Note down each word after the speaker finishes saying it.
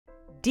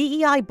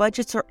DEI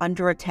budgets are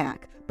under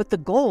attack, but the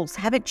goals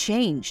haven't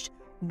changed.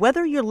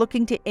 Whether you're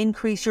looking to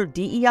increase your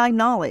DEI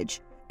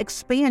knowledge,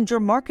 expand your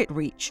market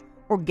reach,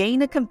 or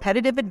gain a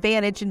competitive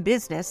advantage in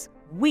business,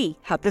 we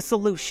have the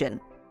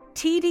solution.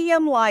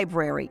 TDM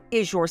Library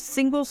is your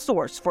single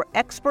source for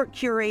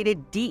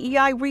expert-curated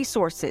DEI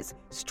resources,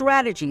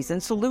 strategies,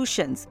 and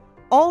solutions,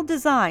 all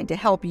designed to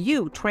help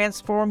you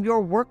transform your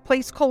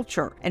workplace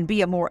culture and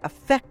be a more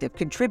effective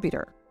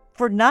contributor.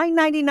 For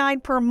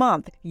 $9.99 per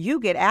month, you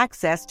get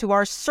access to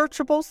our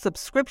searchable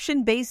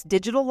subscription-based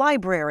digital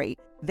library.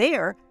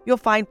 There, you'll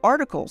find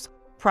articles,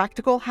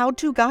 practical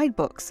how-to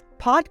guidebooks,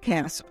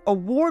 podcasts,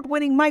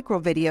 award-winning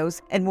microvideos,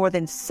 and more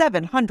than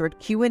 700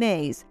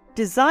 Q&As,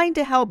 designed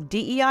to help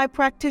DEI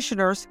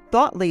practitioners,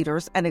 thought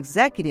leaders, and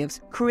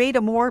executives create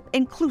a more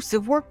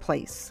inclusive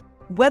workplace.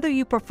 Whether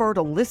you prefer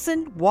to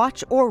listen,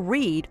 watch, or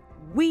read,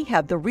 we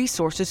have the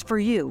resources for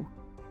you.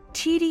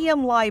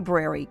 TDM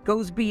Library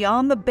goes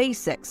beyond the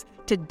basics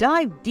to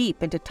dive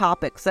deep into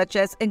topics such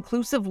as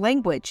inclusive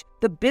language,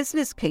 the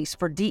business case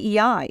for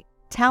DEI,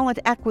 talent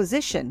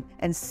acquisition,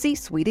 and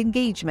C-suite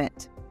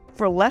engagement.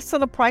 For less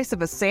than the price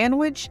of a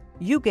sandwich,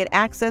 you get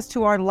access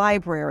to our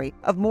library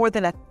of more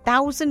than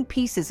 1,000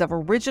 pieces of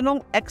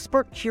original,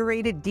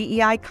 expert-curated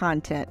DEI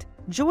content.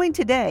 Join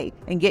today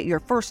and get your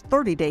first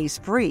 30 days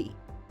free.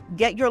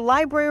 Get your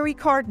library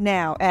card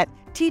now at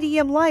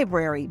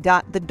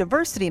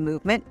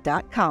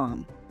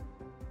tdmlibrary.thediversitymovement.com.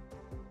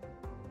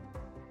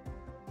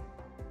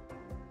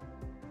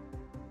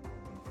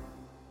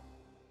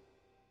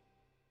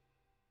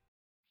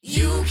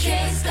 You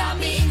can't stop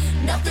me,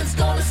 nothing's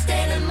gonna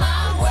stand in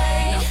my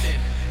way.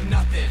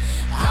 Nothing.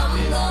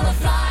 I'm gonna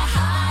fly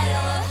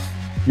higher.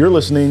 You're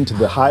listening to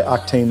the High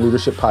Octane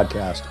Leadership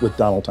Podcast with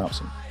Donald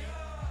Thompson.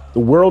 The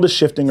world is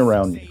shifting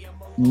around you.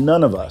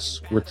 None of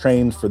us were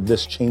trained for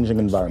this changing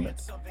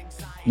environment.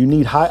 You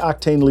need high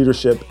octane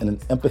leadership in an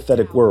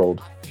empathetic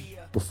world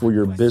before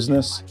your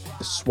business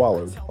is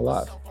swallowed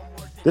alive.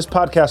 This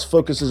podcast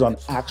focuses on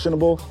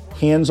actionable,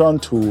 hands-on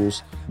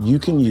tools you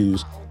can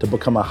use to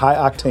become a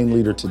high-octane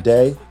leader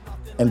today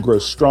and grow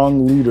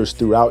strong leaders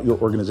throughout your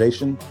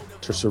organization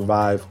to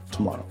survive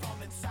tomorrow.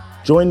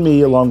 Join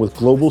me along with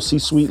global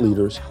C-suite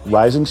leaders,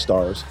 rising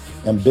stars,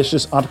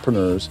 ambitious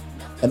entrepreneurs,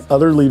 and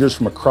other leaders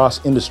from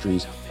across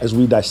industries as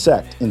we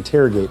dissect,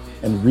 interrogate,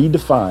 and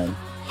redefine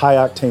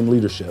high-octane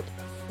leadership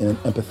in an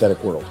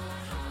empathetic world.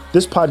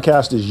 This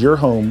podcast is your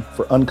home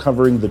for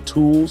uncovering the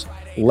tools,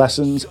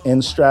 lessons,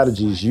 and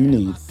strategies you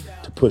need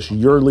to push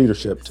your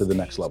leadership to the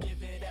next level.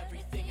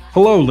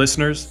 Hello,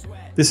 listeners.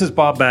 This is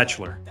Bob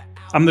Batchelor.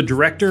 I'm the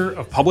Director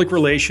of Public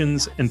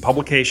Relations and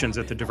Publications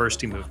at the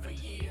Diversity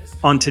Movement.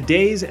 On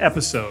today's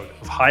episode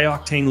of High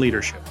Octane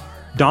Leadership,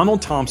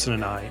 Donald Thompson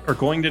and I are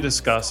going to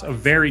discuss a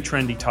very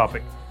trendy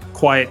topic,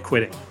 quiet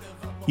quitting.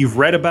 You've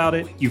read about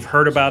it, you've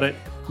heard about it,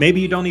 maybe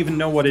you don't even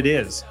know what it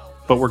is,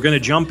 but we're going to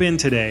jump in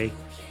today,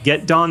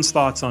 get Don's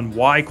thoughts on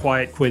why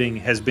quiet quitting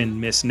has been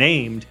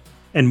misnamed,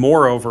 and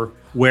moreover,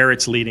 where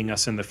it's leading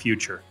us in the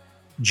future.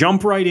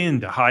 Jump right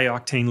into high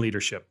octane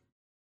leadership.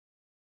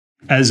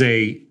 As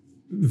a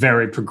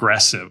very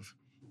progressive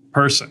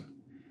person,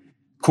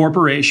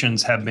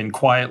 corporations have been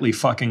quietly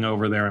fucking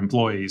over their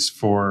employees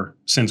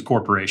since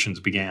corporations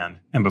began,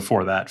 and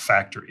before that,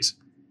 factories.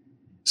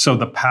 So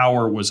the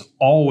power was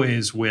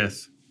always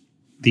with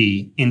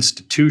the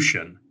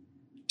institution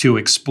to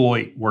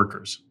exploit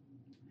workers.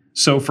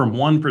 So from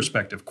one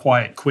perspective,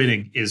 quiet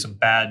quitting is a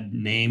bad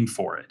name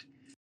for it.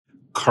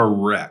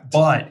 Correct.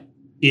 But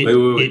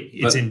Wait.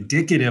 it's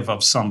indicative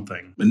of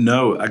something.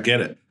 No, I get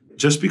it.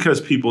 Just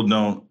because people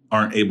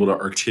aren't able to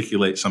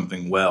articulate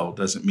something well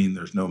doesn't mean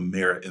there's no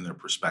merit in their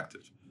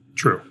perspective.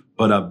 True.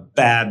 But a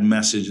bad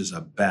message is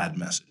a bad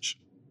message.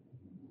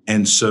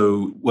 And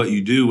so what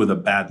you do with a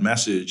bad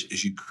message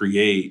is you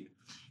create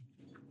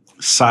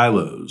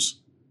silos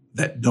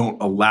that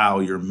don't allow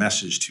your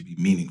message to be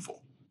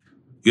meaningful.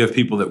 You have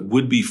people that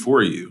would be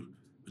for you,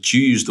 but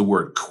you use the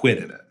word quit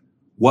in it.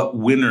 What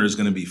winner is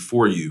going to be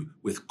for you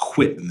with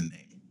quit in the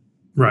name?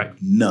 Right.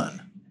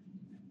 None.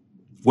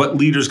 What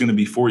leader is going to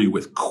be for you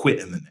with quit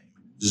in the name?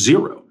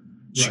 Zero.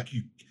 Right.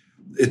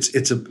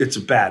 It's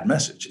a bad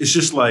message. It's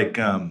just like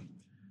I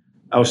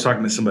was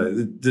talking to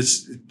somebody.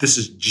 This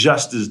is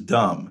just as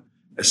dumb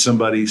as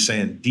somebody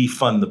saying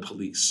defund the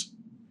police.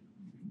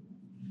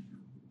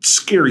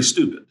 Scary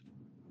stupid.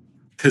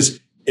 Because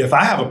if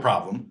I have a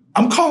problem,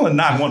 I'm calling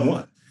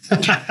 911.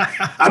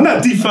 I'm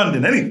not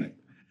defunding anything.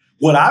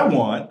 What I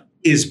want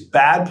is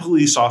bad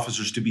police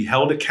officers to be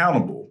held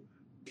accountable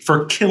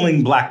for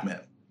killing black men.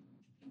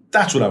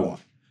 That's what I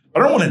want. I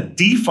don't want to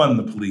defund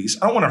the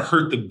police. I don't want to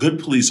hurt the good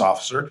police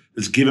officer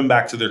that's giving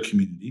back to their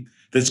community,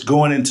 that's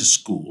going into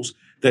schools,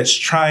 that's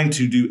trying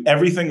to do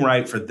everything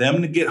right for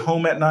them to get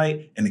home at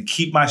night and to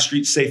keep my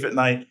street safe at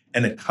night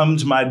and to come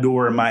to my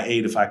door and my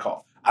aid if I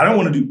call. I don't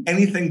want to do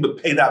anything but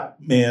pay that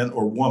man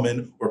or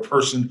woman or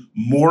person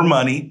more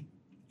money,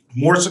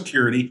 more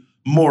security,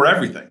 more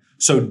everything.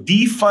 So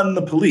defund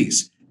the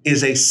police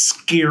is a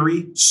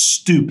scary,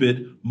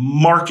 stupid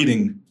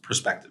marketing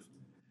perspective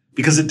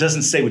because it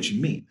doesn't say what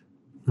you mean.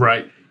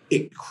 Right.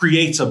 it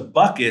creates a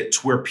bucket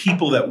to where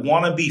people that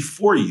want to be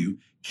for you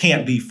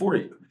can't be for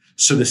you.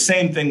 So the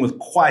same thing with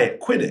quiet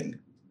quitting,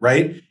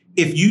 right?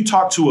 If you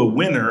talk to a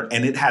winner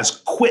and it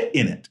has quit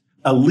in it,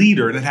 a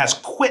leader and it has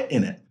quit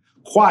in it,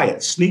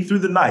 quiet, sneak through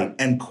the night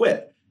and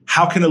quit,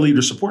 how can a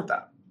leader support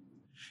that?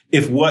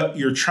 If what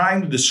you're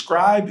trying to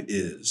describe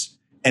is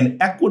an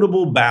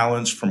equitable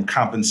balance from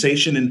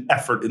compensation and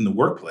effort in the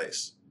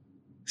workplace,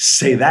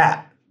 say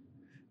that.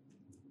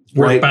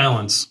 Work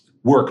balance.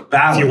 Work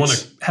balance. If you want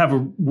to have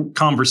a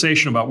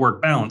conversation about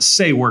work balance,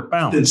 say work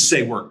balance. Then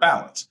say work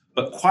balance.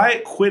 But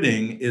quiet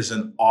quitting is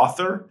an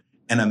author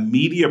and a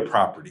media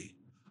property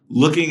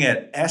looking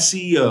at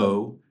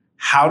SEO,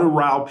 how to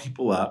rile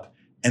people up,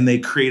 and they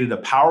created a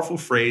powerful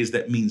phrase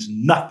that means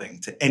nothing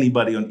to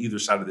anybody on either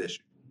side of the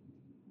issue.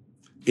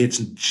 It's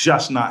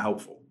just not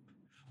helpful.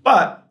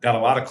 But got a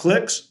lot of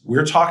clicks.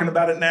 We're talking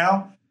about it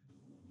now.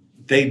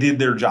 They did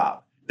their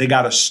job. They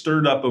got us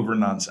stirred up over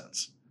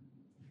nonsense.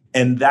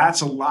 And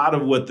that's a lot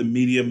of what the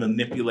media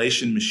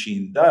manipulation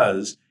machine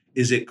does,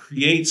 is it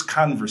creates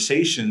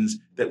conversations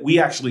that we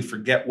actually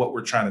forget what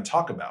we're trying to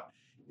talk about.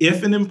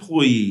 If an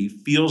employee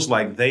feels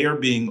like they are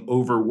being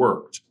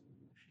overworked,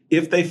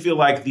 if they feel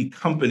like the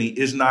company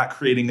is not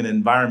creating an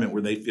environment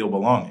where they feel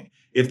belonging,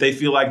 if they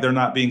feel like they're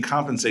not being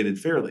compensated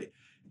fairly,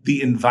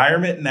 the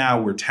environment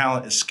now where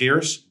talent is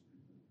scarce,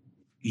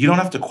 you don't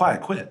have to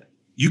quiet quit.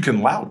 You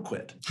can loud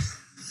quit.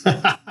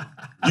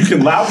 You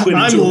can loud quit.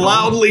 I'm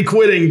loudly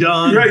quitting,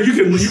 Don. Right, you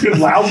can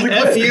loudly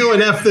quit. F you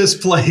and F this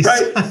place.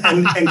 Right,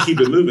 and keep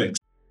it moving.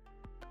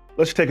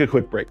 Let's take a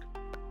quick break.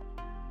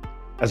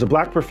 As a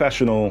Black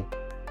professional,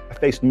 I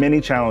faced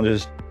many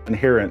challenges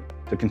inherent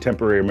to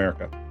contemporary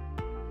America.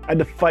 I had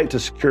to fight to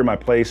secure my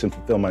place and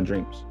fulfill my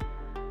dreams.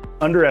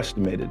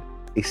 Underestimated,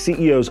 a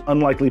CEO's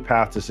unlikely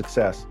path to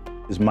success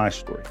is my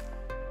story.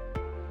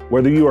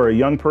 Whether you are a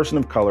young person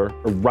of color,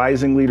 a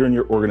rising leader in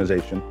your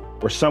organization,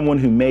 or someone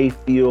who may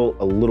feel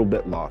a little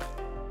bit lost,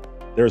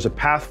 there is a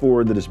path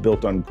forward that is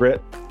built on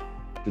grit,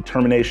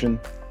 determination,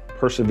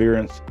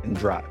 perseverance, and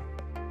drive.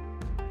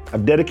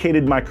 I've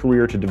dedicated my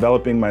career to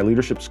developing my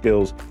leadership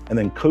skills and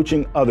then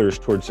coaching others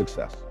towards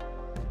success.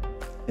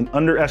 In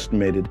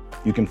Underestimated,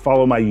 you can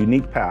follow my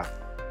unique path,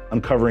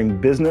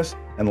 uncovering business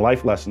and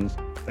life lessons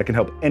that can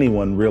help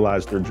anyone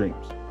realize their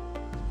dreams.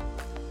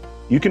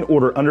 You can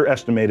order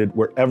Underestimated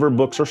wherever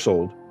books are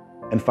sold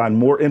and find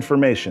more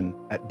information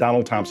at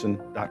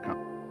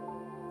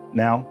donaldthompson.com.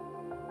 Now,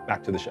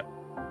 back to the show.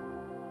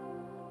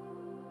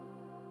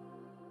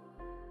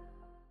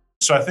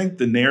 So I think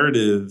the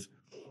narrative,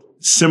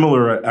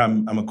 similar,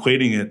 I'm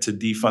equating it to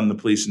defund the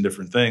police and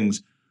different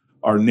things,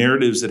 are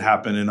narratives that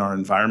happen in our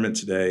environment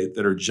today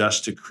that are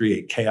just to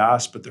create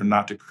chaos, but they're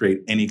not to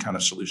create any kind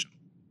of solution.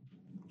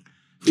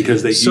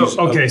 Because they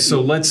so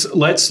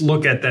let's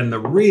look at then the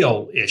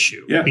real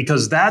issue,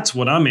 because that's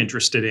what I'm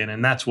interested in,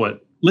 and that's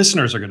what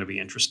listeners are going to be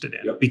interested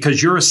in,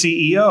 because you're a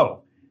CEO.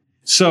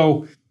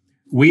 So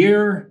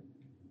we're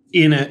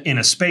in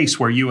a space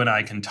where you and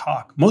I can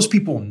talk. Most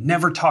people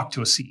never talk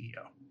to a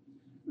CEO.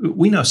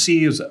 We know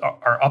CEOs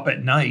are up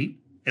at night,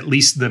 at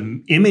least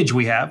the image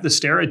we have, the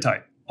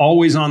stereotype,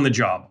 always on the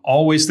job,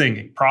 always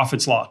thinking,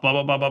 profits lost, blah,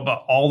 blah, blah, blah,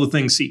 blah, all the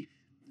things.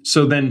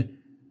 So then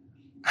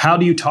how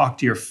do you talk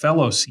to your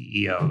fellow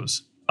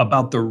CEOs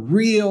about the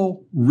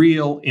real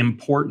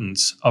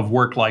importance of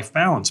work-life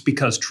balance?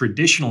 Because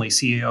traditionally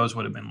CEOs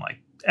would have been like,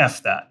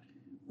 F that.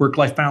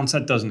 Work-life balance,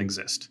 that doesn't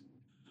exist.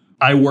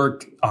 I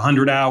work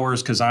 100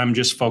 hours because I'm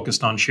just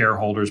focused on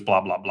shareholders,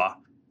 blah, blah, blah.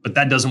 But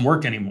that doesn't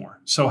work anymore.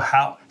 So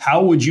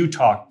how would you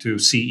talk to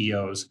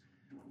CEOs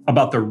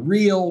about the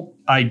real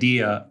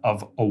idea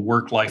of a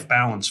work-life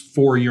balance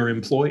for your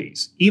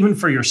employees, even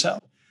for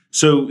yourself?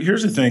 So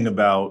here's the thing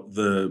about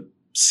the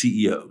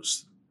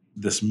CEOs,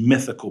 this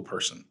mythical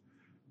person,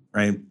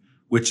 right?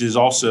 Which is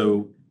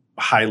also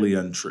highly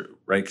untrue,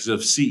 right? Because if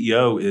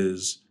CEO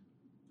is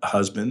a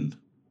husband,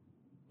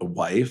 a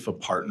wife, a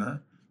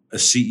partner, a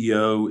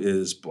CEO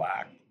is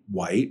Black,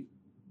 white,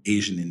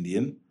 Asian,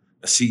 Indian,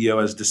 a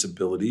CEO has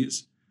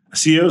disabilities, a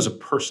CEO is a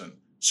person.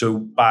 So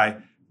by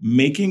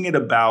making it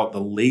about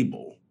the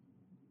label,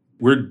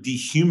 we're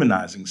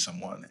dehumanizing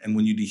someone. And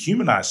when you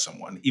dehumanize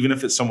someone, even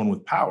if it's someone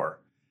with power,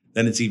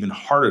 then it's even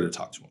harder to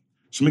talk to them.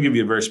 So let me give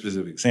you a very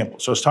specific example.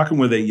 So I was talking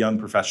with a young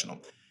professional.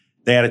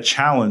 They had a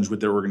challenge with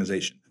their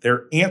organization.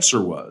 Their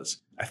answer was,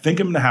 I think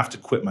I'm going to have to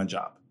quit my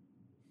job.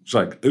 It's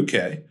like,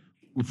 okay.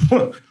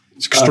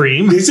 It's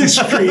extreme. It's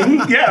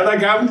extreme. Yeah, I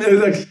think I'm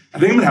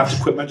going to have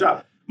to quit my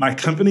job. My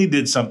company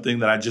did something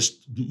that I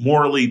just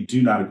morally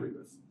do not agree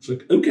with. It's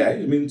like,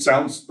 okay. I mean, it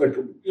sounds like,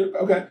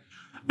 okay.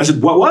 I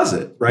said, what was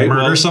it? Right?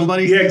 Murder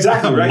somebody? Yeah,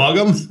 exactly. Right? Mug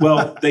them?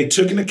 Well, they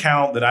took an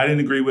account that I didn't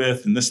agree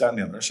with and this, that, and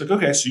the other. It's like,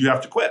 okay, so you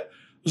have to quit.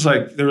 It was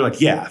like, they were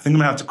like, yeah, I think I'm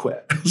gonna have to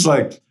quit. I was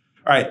like,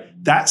 all right,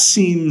 that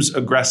seems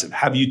aggressive.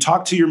 Have you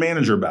talked to your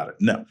manager about it?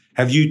 No.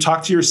 Have you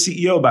talked to your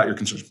CEO about your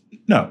concerns?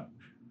 No.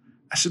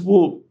 I said,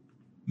 well,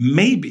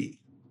 maybe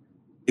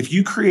if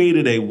you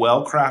created a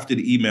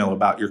well-crafted email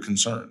about your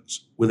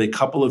concerns with a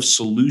couple of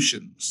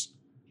solutions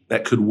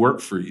that could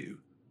work for you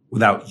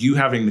without you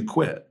having to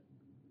quit,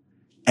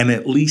 and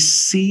at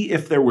least see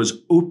if there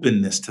was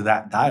openness to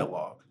that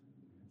dialogue,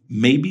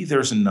 maybe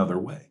there's another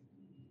way.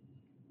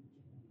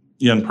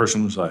 The young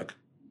person was like,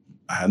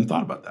 I hadn't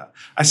thought about that.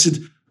 I said,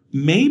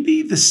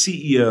 maybe the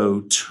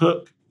CEO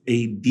took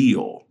a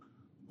deal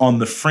on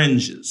the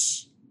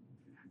fringes.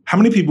 How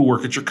many people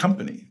work at your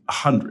company?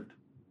 100.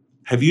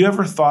 Have you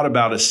ever thought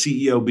about a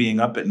CEO being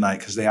up at night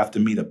because they have to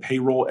meet a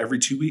payroll every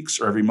 2 weeks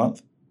or every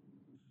month?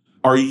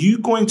 Are you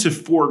going to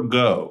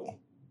forego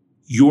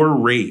your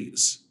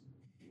raise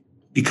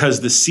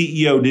because the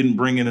CEO didn't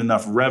bring in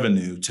enough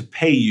revenue to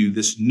pay you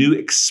this new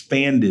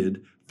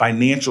expanded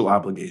financial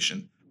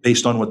obligation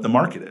based on what the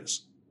market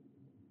is?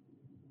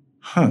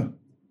 I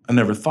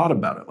never thought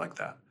about it like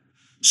that.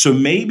 So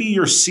maybe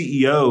your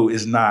CEO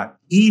is not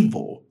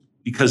evil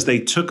because they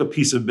took a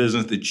piece of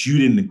business that you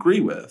didn't agree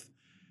with.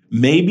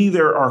 Maybe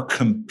there are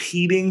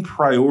competing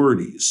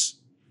priorities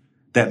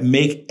that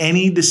make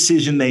any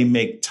decision they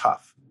make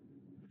tough.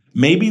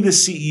 Maybe the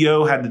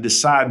CEO had to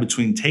decide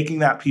between taking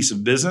that piece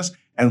of business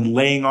and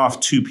laying off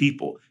 2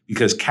 people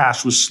because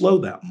cash was slow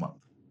that month.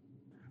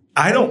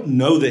 I don't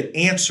know the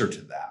answer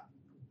to that,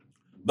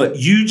 but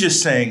you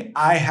just saying,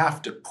 I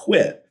have to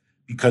quit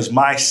because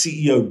my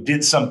CEO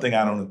did something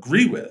I don't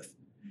agree with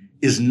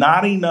is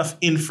not enough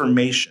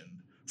information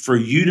for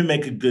you to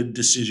make a good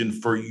decision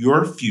for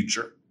your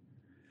future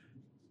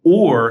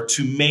or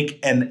to make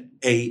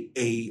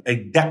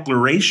a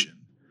declaration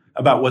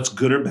about what's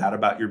good or bad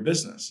about your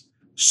business.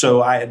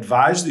 So I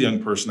advised the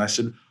young person, I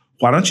said,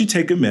 why don't you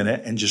take a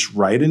minute and just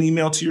write an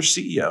email to your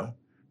CEO,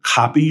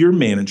 copy your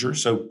manager,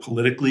 so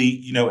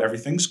politically,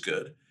 everything's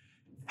good.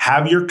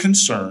 Have your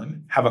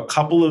concern, have a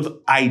couple of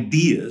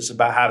ideas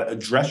about how to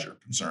address your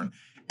concern,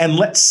 and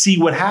let's see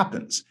what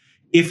happens.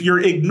 If you're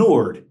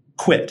ignored,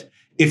 quit.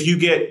 If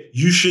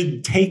you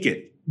should take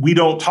it. We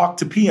don't talk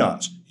to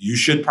peons. You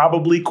should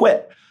probably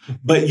quit.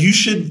 But you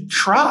should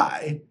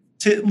try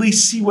to at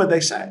least see what they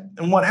say.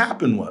 And what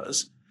happened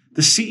was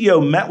the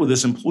CEO met with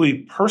this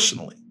employee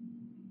personally.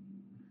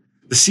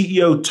 The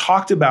CEO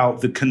talked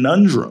about the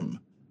conundrum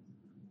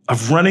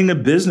of running a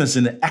business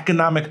in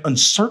economic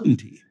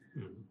uncertainty,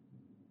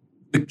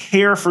 the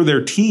care for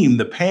their team,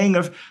 the paying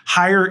of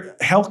higher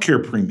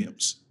healthcare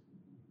premiums,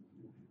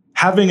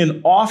 having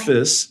an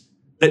office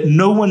that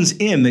no one's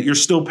in, that you're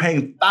still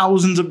paying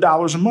thousands of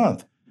dollars a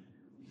month.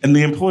 And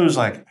the employee was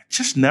like, I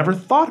just never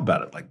thought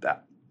about it like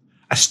that.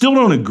 I still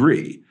don't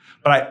agree,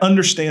 but I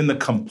understand the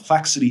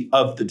complexity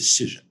of the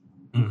decision.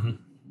 Mm-hmm.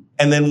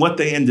 And then what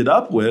they ended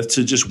up with,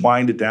 to just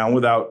wind it down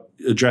without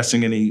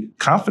addressing any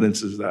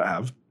confidences that I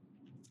have,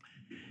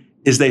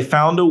 is they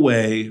found a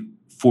way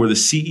for the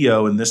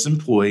CEO and this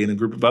employee and a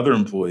group of other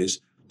employees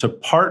to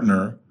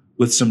partner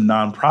with some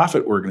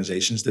nonprofit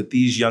organizations that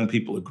these young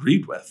people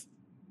agreed with,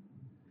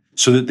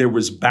 so that there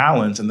was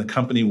balance and the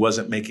company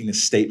wasn't making a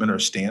statement or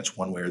a stance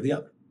one way or the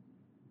other.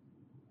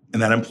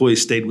 And that employee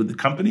stayed with the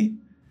company.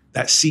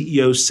 That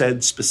CEO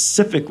said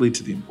specifically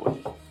to the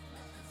employee,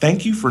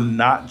 thank you for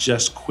not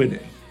just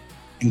quitting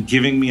and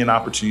giving me an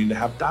opportunity to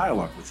have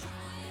dialogue with you.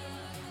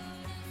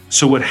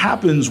 So what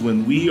happens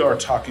when we are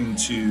talking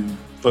to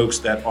folks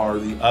that are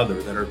the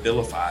other, that are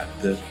vilified,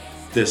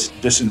 this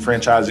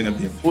disenfranchising of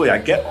the employee, I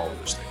get all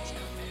those things.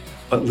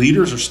 But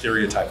leaders are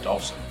stereotyped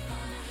also.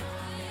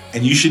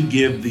 And you should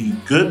give the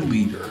good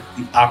leader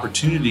the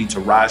opportunity to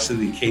rise to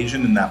the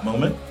occasion in that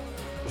moment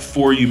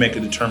before you make a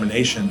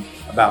determination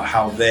about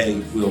how they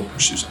will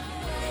pursue something.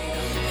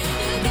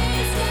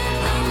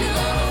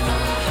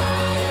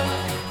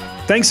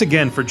 Thanks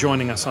again for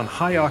joining us on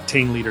High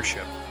Octane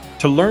Leadership.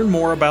 To learn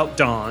more about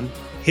Don,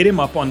 hit him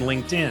up on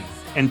LinkedIn.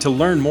 And to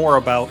learn more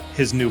about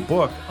his new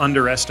book,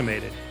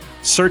 Underestimated,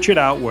 search it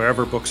out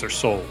wherever books are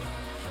sold.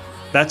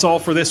 That's all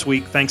for this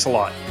week. Thanks a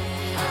lot.